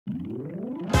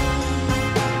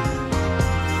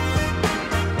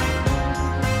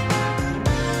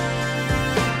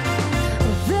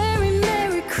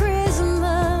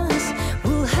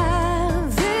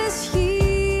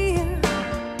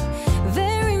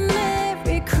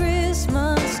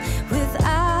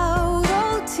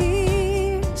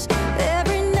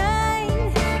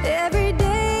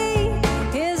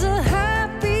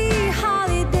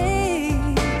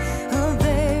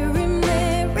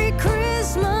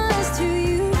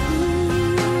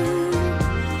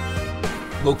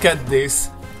Look at this.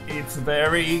 It's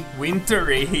very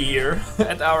wintry here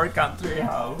at our country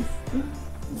house.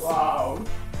 Wow.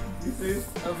 This is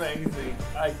amazing.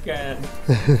 I can't.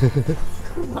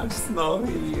 Too much snow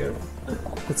here.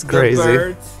 That's crazy. The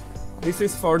birds, this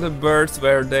is for the birds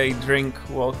where they drink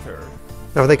water.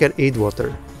 Now they can eat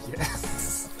water.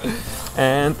 Yes.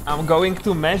 And I'm going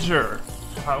to measure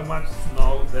how much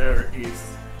snow there is.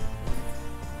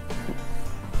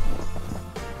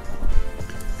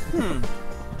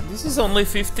 This is only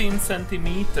 15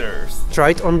 centimeters.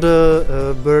 Try it on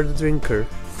the bird drinker.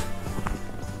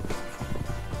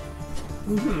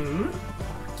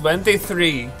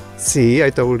 23. See, I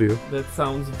told you. That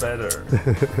sounds better.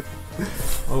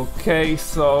 Okay,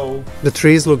 so... The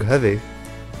trees look heavy.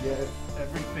 Yes,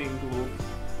 everything looks...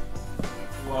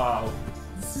 Wow,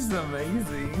 this is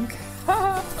amazing.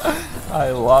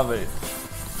 I love it.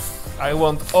 I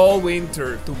want all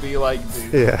winter to be like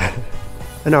this. Yeah.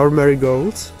 And our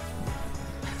marigolds.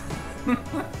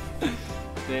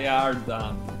 They are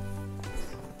done.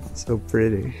 So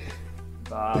pretty.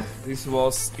 But this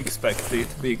was expected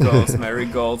because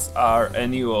marigolds are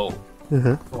annual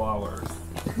flowers.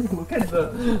 Look at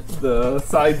the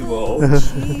side wall.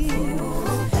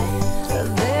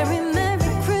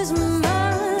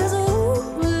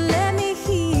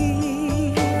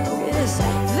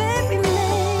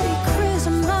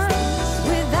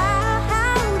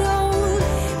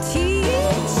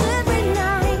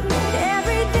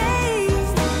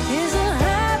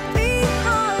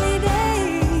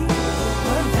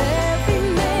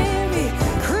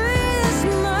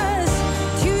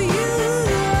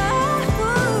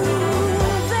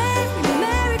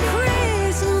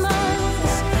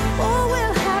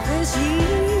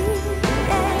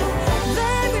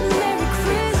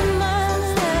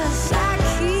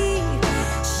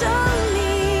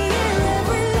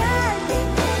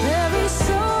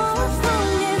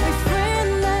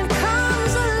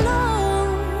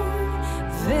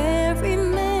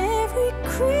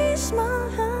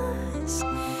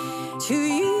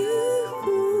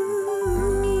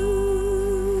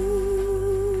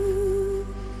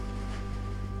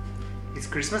 It's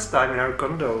Christmas time in our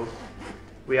condo.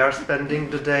 We are spending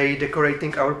the day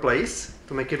decorating our place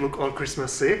to make it look all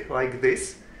Christmassy, like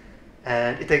this.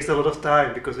 And it takes a lot of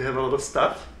time because we have a lot of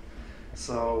stuff.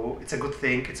 So it's a good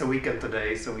thing, it's a weekend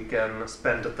today, so we can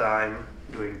spend the time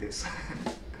doing this.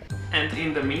 And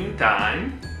in the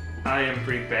meantime, I am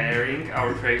preparing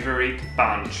our favorite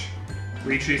punch,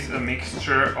 which is a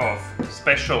mixture of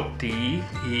special tea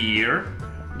here.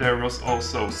 There was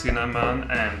also cinnamon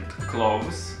and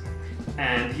cloves.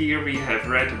 And here we have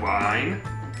red wine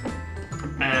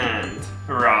and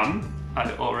rum.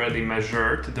 I already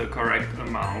measured the correct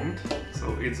amount,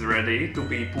 so it's ready to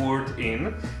be poured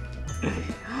in.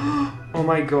 Oh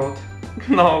my god,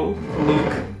 no,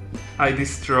 look, I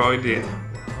destroyed it.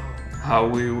 How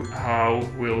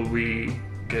will we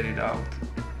get it out?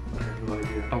 I have no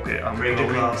idea. Okay, I'm Break the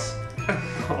going. glass.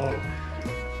 Oh,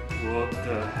 what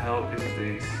the hell is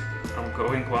this? I'm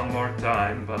going one more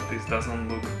time, but this doesn't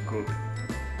look good.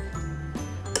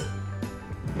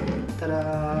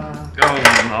 Ta-da! Oh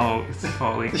no, it's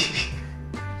falling.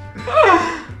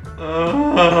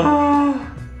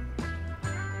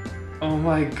 Oh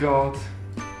my god.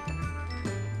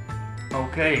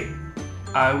 Okay,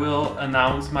 I will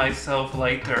announce myself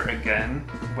later again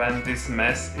when this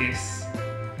mess is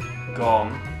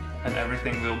gone and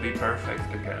everything will be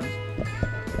perfect again.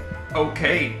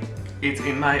 Okay, it's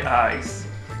in my eyes,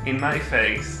 in my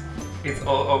face, it's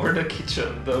all over the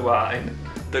kitchen, the wine.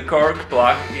 The cork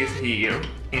plug is here,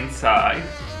 inside.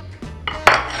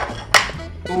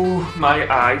 Ooh, my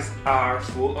eyes are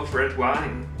full of red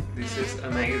wine. This is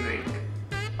amazing.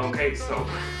 Okay, so,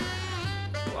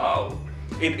 wow,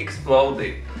 it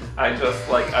exploded. I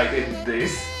did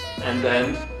this, and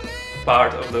then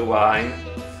part of the wine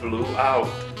flew out.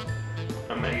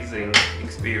 Amazing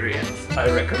experience,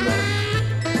 I recommend.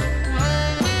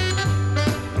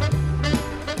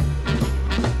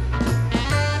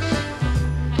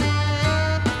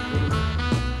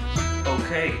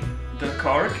 Okay, the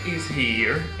cork is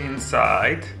here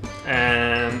inside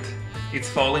and it's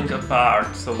falling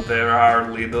apart, so there are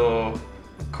little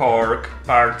cork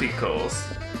particles.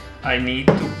 I need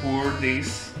to pour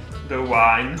the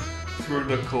wine through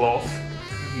the cloth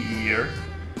here,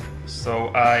 so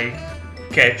I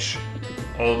catch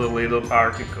all the little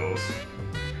particles.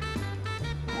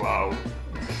 Wow.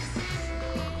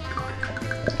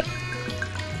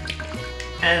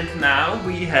 And now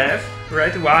we have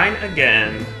red wine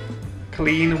again,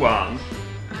 clean one.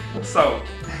 So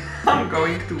I'm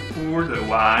going to pour the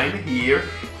wine here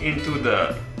into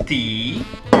the tea.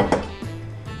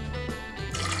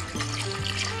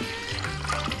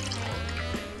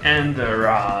 And the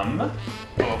rum,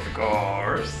 of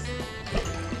course.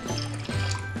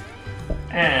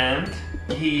 And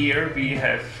here we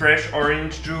have fresh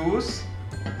orange juice.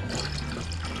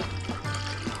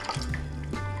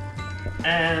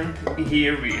 And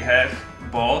here we have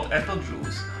bought apple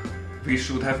juice. We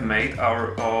should have made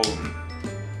our own.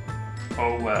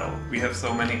 Oh well, we have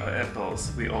so many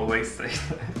apples, we always say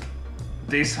that.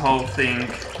 This whole thing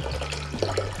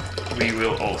we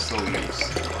will also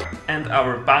use. And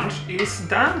our punch is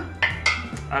done.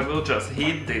 I will just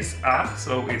heat this up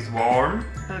so it's warm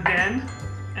again.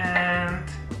 And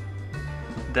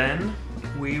then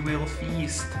we will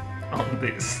feast on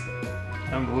this.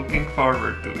 I'm looking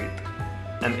forward to it.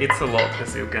 And it's a lot,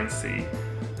 as you can see.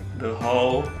 The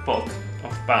whole pot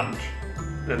of punch.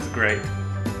 That's great.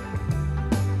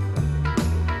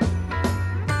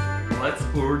 Let's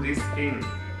pour this in.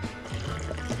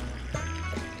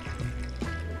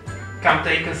 Come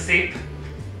take a sip.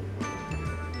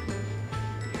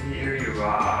 Here you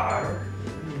are.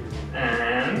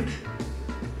 And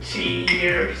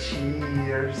cheers!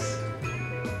 Cheers!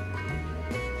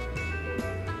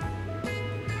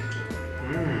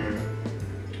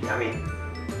 Yummy.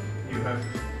 You have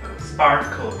a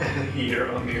sparkle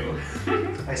here on you.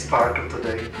 I sparkle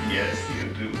today. Yes, you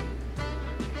do.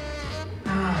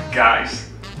 Guys,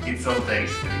 it's so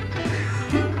tasty.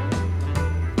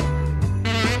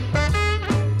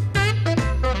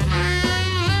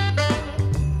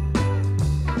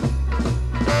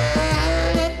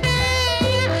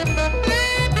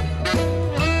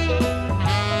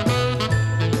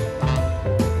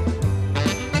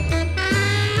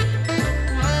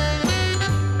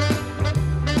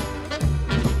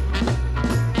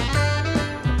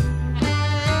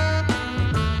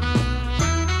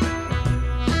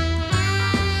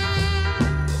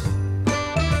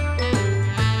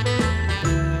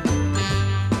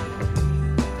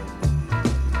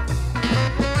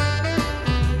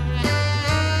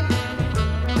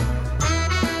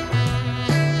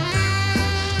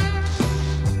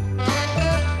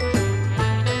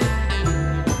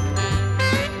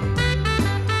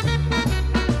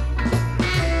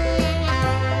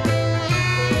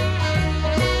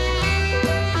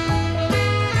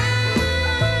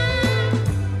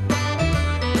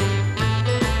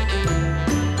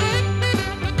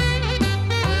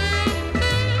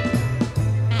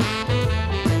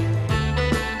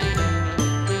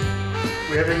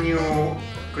 We have a new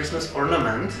Christmas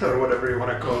ornament, or whatever you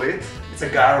want to call it. It's a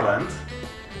garland,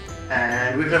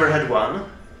 and we've never had one,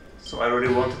 so I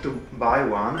really wanted to buy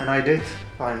one, and I did,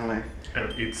 finally.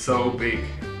 And it's so big.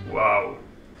 Wow.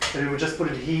 And we would just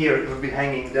put it here, it would be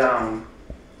hanging down.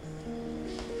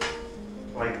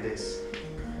 Like this.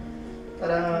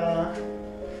 Ta-da!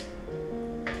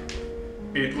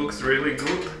 It looks really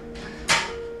good.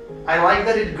 I like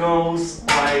that it goes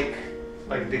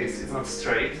like this, it's not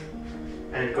straight.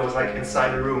 And it goes like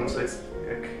inside the room, so it's,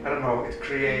 like, I don't know, it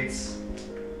creates,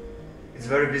 it's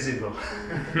very visible.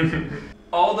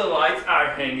 All the lights are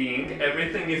hanging,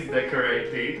 everything is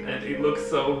decorated, and it looks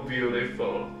so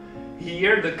beautiful.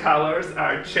 Here the colors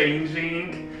are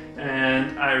changing,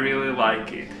 and I really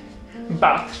like it.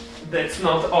 But that's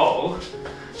not all.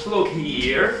 Look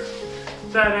here.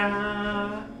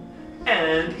 Ta-da!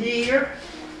 And here,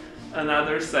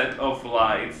 another set of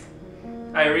lights.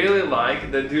 I really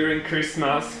like that during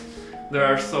Christmas there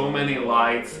are so many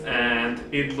lights and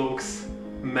it looks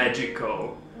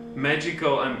magical.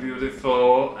 Magical and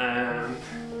beautiful and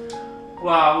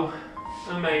wow,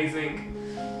 amazing.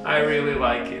 I really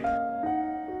like it.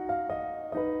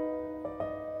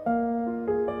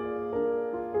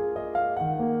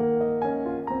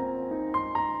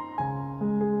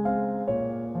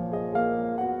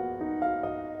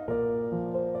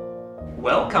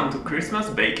 Welcome to Christmas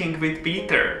Baking with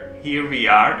Peter. Here we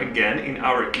are again in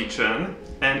our kitchen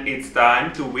and it's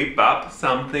time to whip up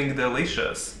something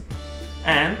delicious.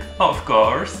 And of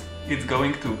course, it's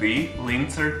going to be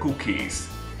Linzer cookies.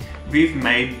 We've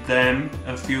made them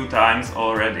a few times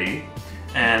already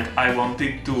and I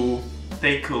wanted to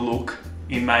take a look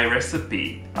in my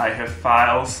recipe. I have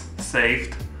files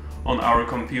saved on our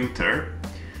computer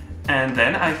and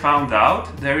then I found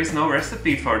out there is no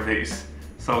recipe for this.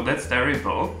 So that's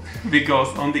terrible,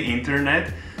 because on the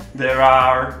internet there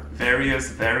are various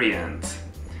variants.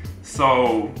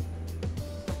 So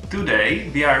today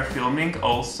we are filming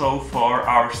also for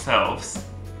ourselves.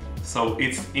 So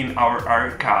it's in our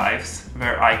archives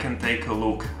where I can take a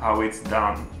look how it's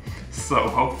done. So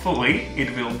hopefully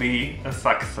it will be a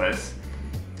success.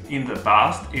 In the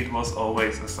past it was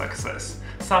always a success.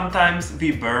 Sometimes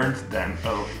we burned them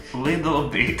a little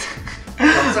bit.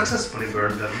 Not successfully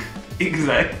burned them.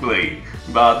 Exactly.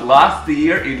 But last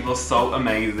year it was so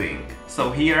amazing.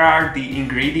 So here are the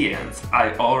ingredients.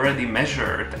 I already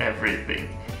measured everything.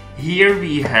 Here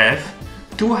we have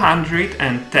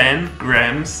 210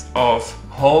 grams of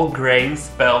whole grain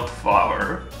spelt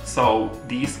flour. So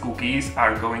these cookies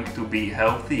are going to be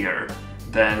healthier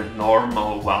than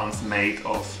normal ones made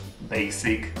of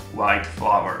basic white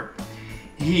flour.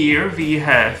 Here we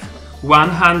have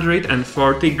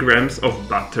 140 grams of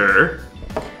butter.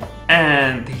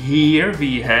 And here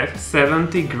we have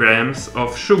 70 grams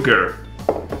of sugar.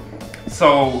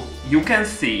 So you can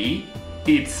see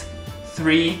it's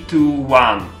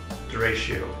 3:1. The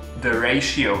ratio. The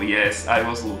ratio, yes, I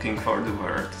was looking for the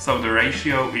word. So the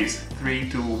ratio is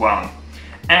 3:1.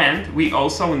 And we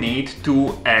also need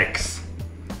 2 eggs.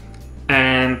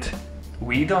 And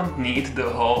we don't need the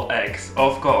whole eggs,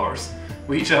 of course.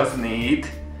 We just need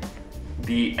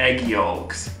the egg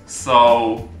yolks.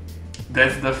 So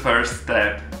that's the first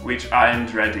step, which I am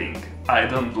dreading. I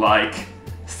don't like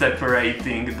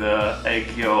separating the egg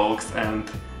yolks and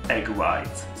egg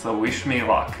whites. So wish me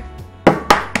luck.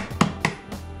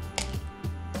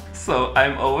 So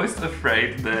I'm always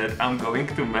afraid that I'm going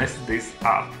to mess this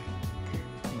up.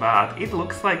 But it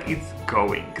looks like it's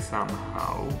going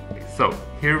somehow. So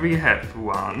here we have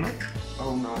one.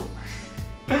 Oh no.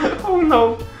 Oh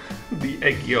no. The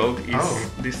egg yolk is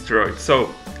destroyed.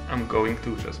 So I'm going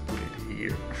to just put it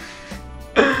here.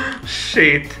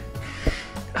 Shit.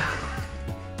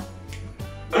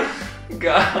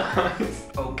 Guys.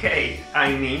 Okay,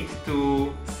 I need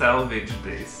to salvage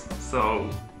this. So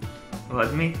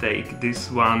let me take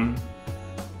this one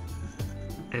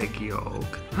egg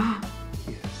yolk.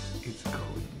 Yes, it's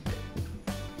going.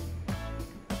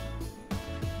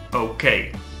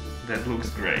 Okay, that looks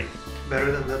great.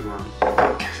 Better than that one.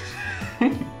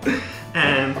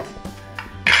 And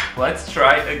let's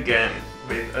try again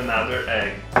with another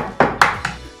egg.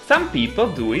 Some people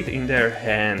do it in their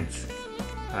hands,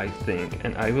 I think,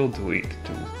 and I will do it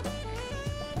too.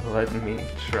 Let me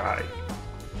try.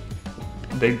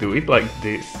 They do it like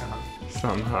this,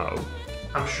 somehow.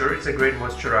 I'm sure it's a great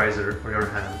moisturizer for your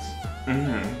hands.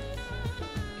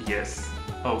 Yes,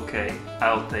 okay,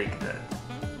 I'll take that.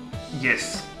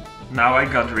 Yes, now I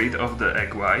got rid of the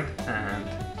egg white and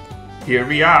here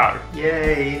we are!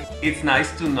 Yay! It's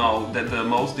nice to know that the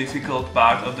most difficult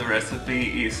part of the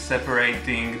recipe is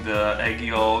separating the egg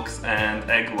yolks and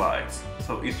egg whites.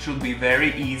 So it should be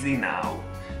very easy now.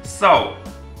 So,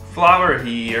 flour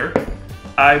here.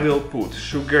 I will put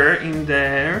sugar in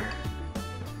there.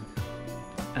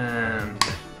 And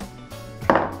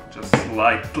just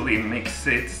slightly mix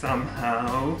it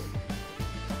somehow.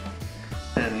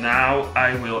 And now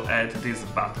I will add this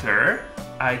butter.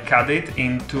 I cut it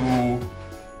into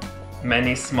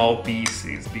many small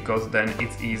pieces because then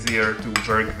it's easier to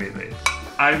work with it.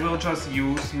 I will just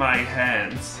use my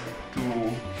hands to,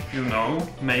 you know,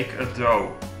 make a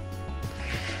dough.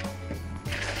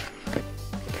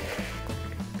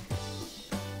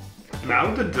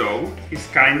 Now the dough is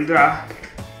kinda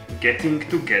getting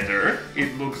together.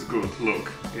 It looks good,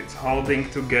 look. It's holding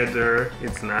together,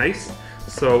 it's nice.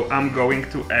 So I'm going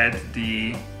to add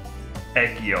the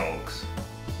egg yolks.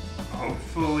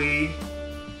 Hopefully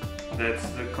that's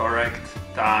the correct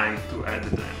time to add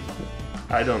them.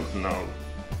 I don't know,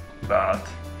 but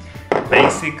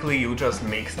basically you just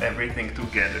mix everything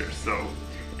together, so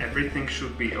everything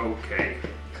should be okay.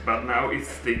 But now it's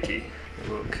sticky,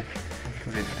 look,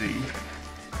 with the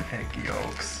egg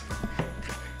yolks.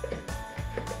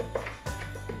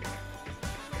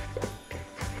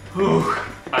 Whew,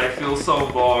 I feel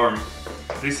so warm.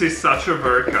 This is such a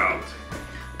workout.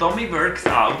 Tommy works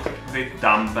out with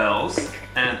dumbbells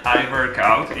and I work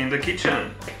out in the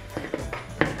kitchen.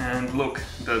 And look,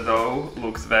 the dough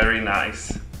looks very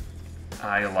nice.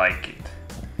 I like it.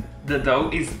 The dough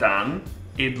is done.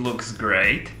 It looks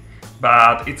great,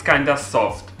 but it's kinda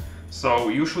soft. So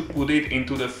you should put it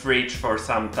into the fridge for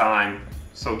some time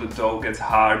so the dough gets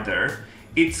harder.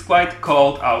 It's quite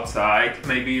cold outside.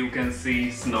 Maybe you can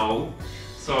see snow.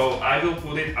 So I will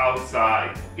put it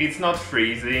outside. It's not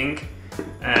freezing.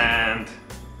 And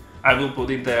I will put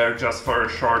it there just for a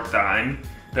short time.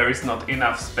 There is not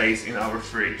enough space in our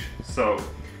fridge, so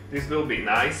this will be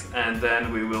nice and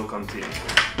then we will continue.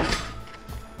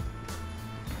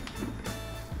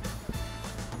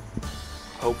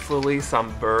 Hopefully some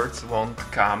birds won't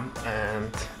come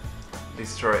and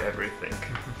destroy everything.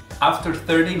 After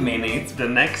 30 minutes, the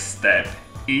next step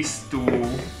is to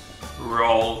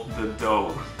roll the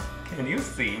dough. Can you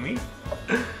see me?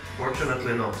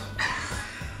 Fortunately not.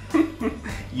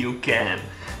 You can.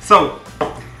 So,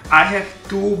 I have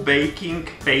 2 baking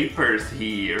papers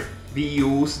here. we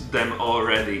used them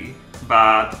already,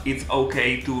 but it's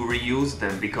okay to reuse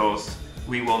them because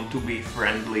we want to be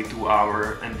friendly to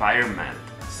our environment.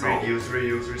 So, Reduce,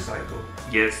 reuse, recycle.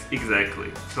 yes,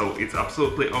 exactly. So it's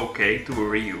absolutely okay to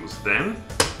reuse them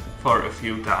for a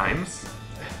few times,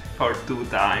 for 2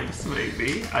 times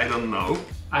maybe, I don't know.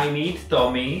 I need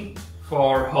Tommy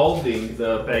for holding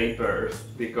the papers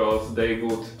because they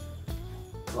would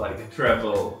like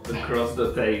travel across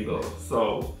the table,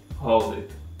 so hold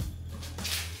it.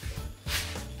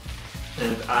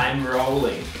 And I'm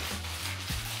rolling.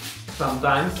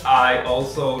 Sometimes I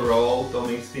also roll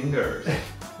Tommy's fingers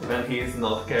when he is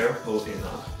not careful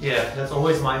enough. Yeah, that's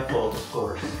always my fault, of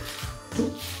course.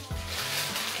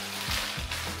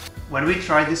 When we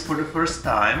tried this for the first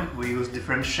time, we used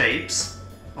different shapes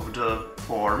of the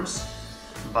forms,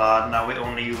 but now we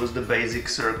only use the basic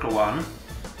circle one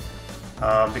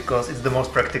because it's the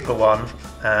most practical one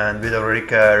and we don't really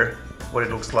care what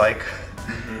it looks like.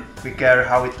 We care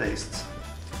how it tastes.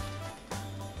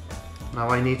 Now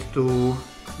I need to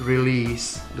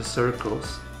release the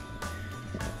circles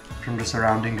from the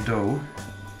surrounding dough,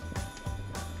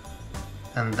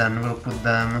 and then we'll put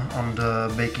them on the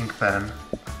baking pan,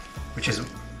 which is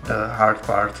the hard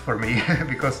part for me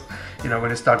because, you know, when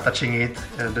you start touching it,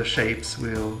 the shapes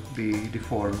will be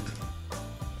deformed.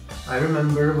 I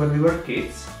remember when we were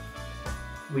kids,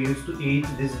 we used to eat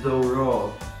this dough raw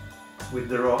with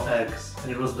the raw eggs,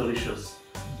 and it was delicious.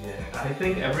 Yeah, I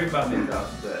think everybody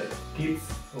does that. Kids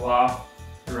love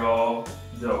raw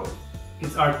dough.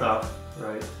 Kids are tough,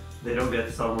 right? They don't get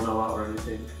salmonella or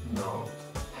anything. No.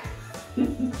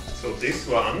 So this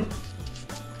one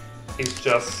is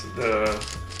just the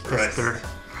tester.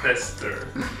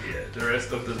 Yeah, the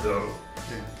rest of the dough.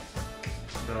 Yeah.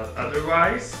 But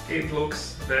otherwise, it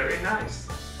looks very nice.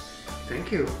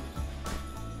 Thank you.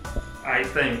 I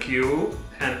thank you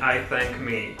and I thank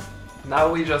me.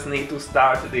 Now we just need to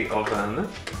start the oven.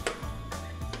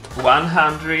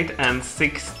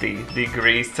 160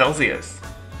 degrees Celsius.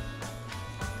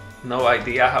 No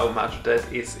idea how much that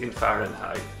is in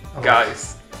Fahrenheit. Oh.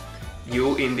 Guys,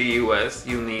 you in the US,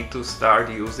 you need to start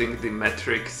using the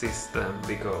metric system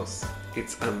because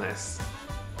it's a mess.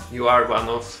 You are one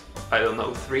of, I don't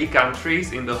know, 3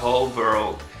 countries in the whole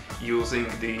world using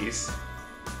these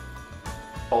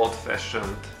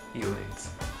old-fashioned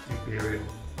units.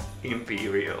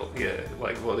 Imperial, yeah,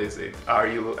 like what is it? Are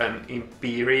you an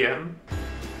Imperium?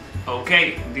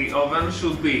 Okay, the oven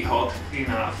should be hot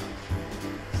enough.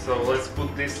 So let's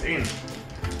put this in.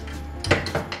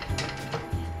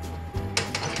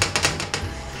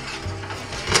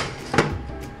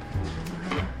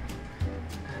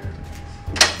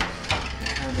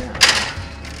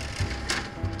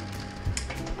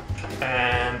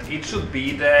 And it should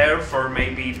be there for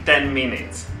maybe 10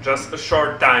 minutes. Just a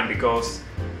short time because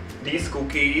these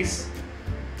cookies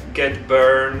get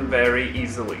burned very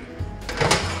easily.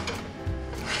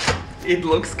 It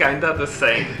looks kinda the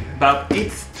same, but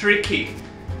it's tricky.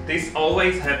 This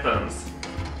always happens.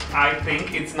 I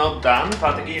think it's not done,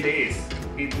 but it is.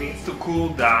 It needs to cool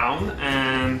down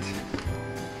and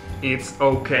it's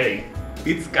okay.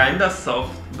 It's kinda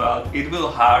soft, but it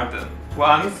will harden.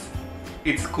 Once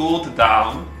it's cooled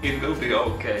down, it will be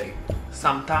okay.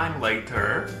 Sometime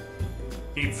later,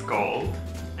 it's cold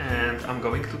and I'm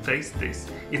going to taste this.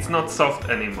 It's not soft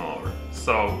anymore,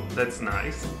 so that's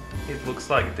nice. It looks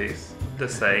like this, the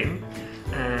same,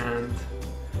 and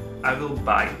I will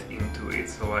bite into it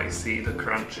so I see the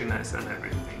crunchiness and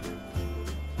everything.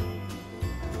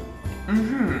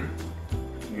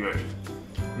 Yes.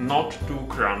 Not too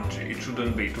crunchy. It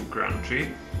shouldn't be too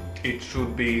crunchy. It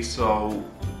should be so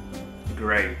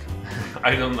great.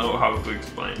 I don't know how to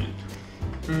explain it.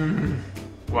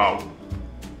 Wow.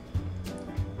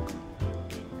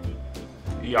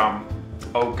 Yum.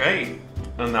 Okay,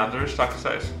 another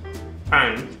success.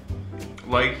 And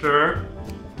later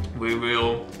we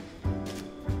will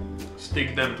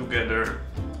stick them together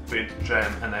with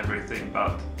jam and everything,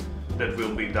 but that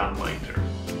will be done later.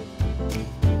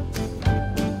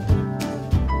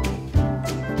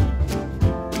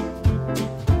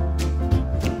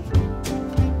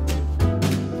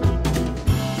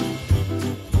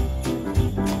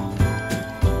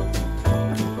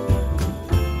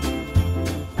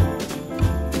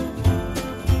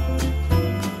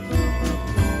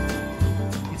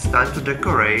 Time to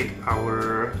decorate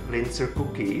our Linzer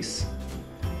cookies.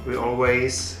 We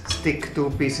always stick 2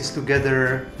 pieces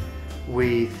together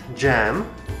with jam,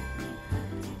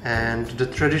 and the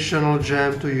traditional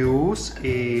jam to use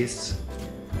is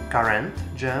currant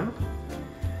jam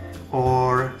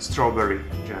or strawberry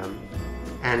jam.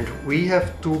 And we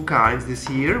have 2 kinds this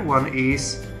year. One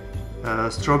is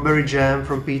strawberry jam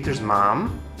from Peter's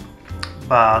mom.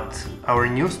 But our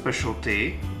new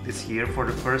specialty this year for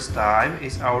the first time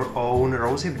is our own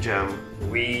rosehip jam.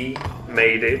 We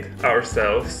made it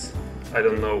ourselves, I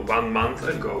don't know, 1 month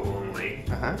ago only.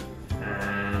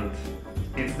 And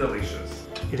it's delicious.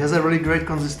 It has a really great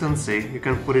consistency. You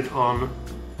can put it on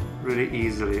really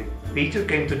easily. Peter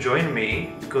came to join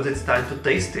me because it's time to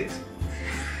taste it.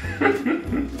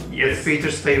 Yes. It's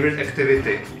Peter's favorite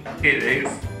activity. It is.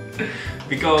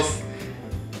 Because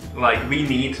like we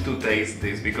need to taste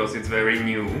this because it's very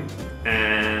new,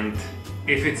 and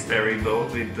if it's terrible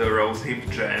with the rosehip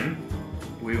jam,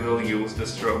 we will use the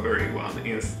strawberry one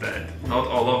instead. Not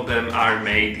all of them are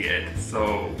made yet,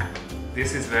 so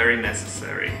this is very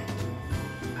necessary.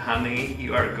 Honey,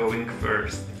 you are going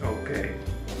first. Okay,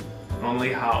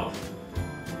 Only half.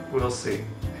 we'll see.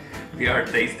 We are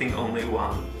tasting only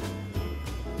one.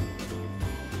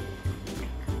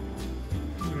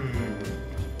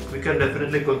 We can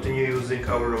definitely continue using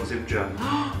our rosehip jam.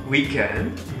 We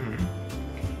can?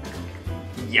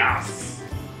 Yes!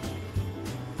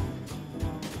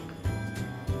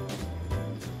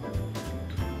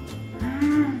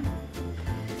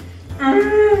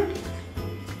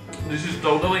 This is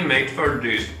totally made for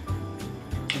this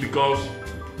because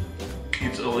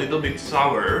it's a little bit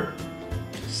sour,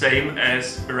 same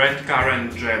as red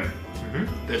currant jam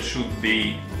that should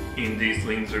be in these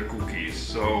Linzer cookies.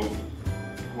 So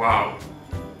wow,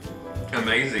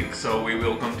 amazing. So we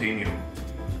will continue.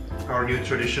 Our new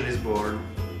tradition is born.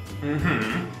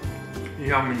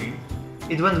 Yummy.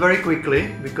 It went very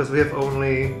quickly because we have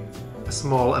only a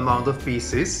small amount of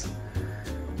pieces.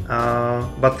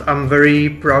 But I'm very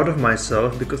proud of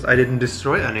myself because I didn't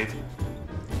destroy any.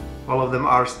 All of them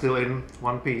are still in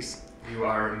one piece. You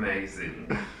are amazing.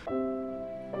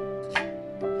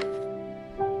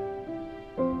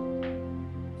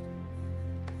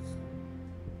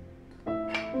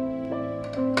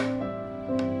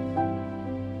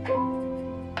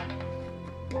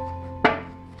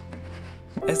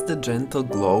 As the gentle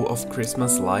glow of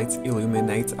Christmas lights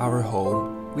illuminates our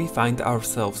home, we find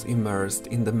ourselves immersed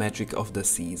in the magic of the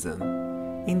season.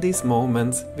 In these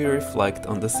moments, we reflect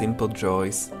on the simple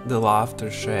joys, the laughter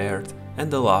shared,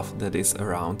 and the love that is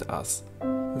around us.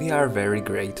 We are very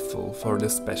grateful for the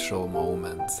special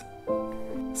moments.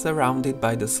 Surrounded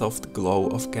by the soft glow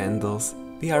of candles,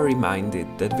 we are reminded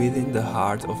that within the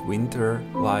heart of winter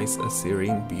lies a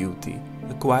serene beauty,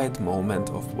 a quiet moment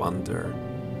of wonder.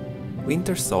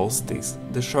 Winter solstice,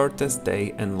 the shortest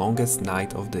day and longest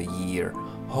night of the year,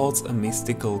 holds a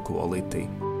mystical quality.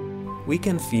 We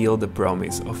can feel the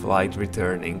promise of light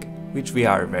returning, which we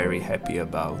are very happy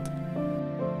about.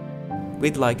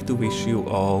 We'd like to wish you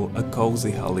all a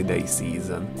cozy holiday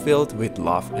season filled with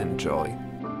love and joy.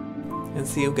 And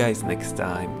see you guys next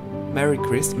time. Merry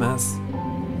Christmas!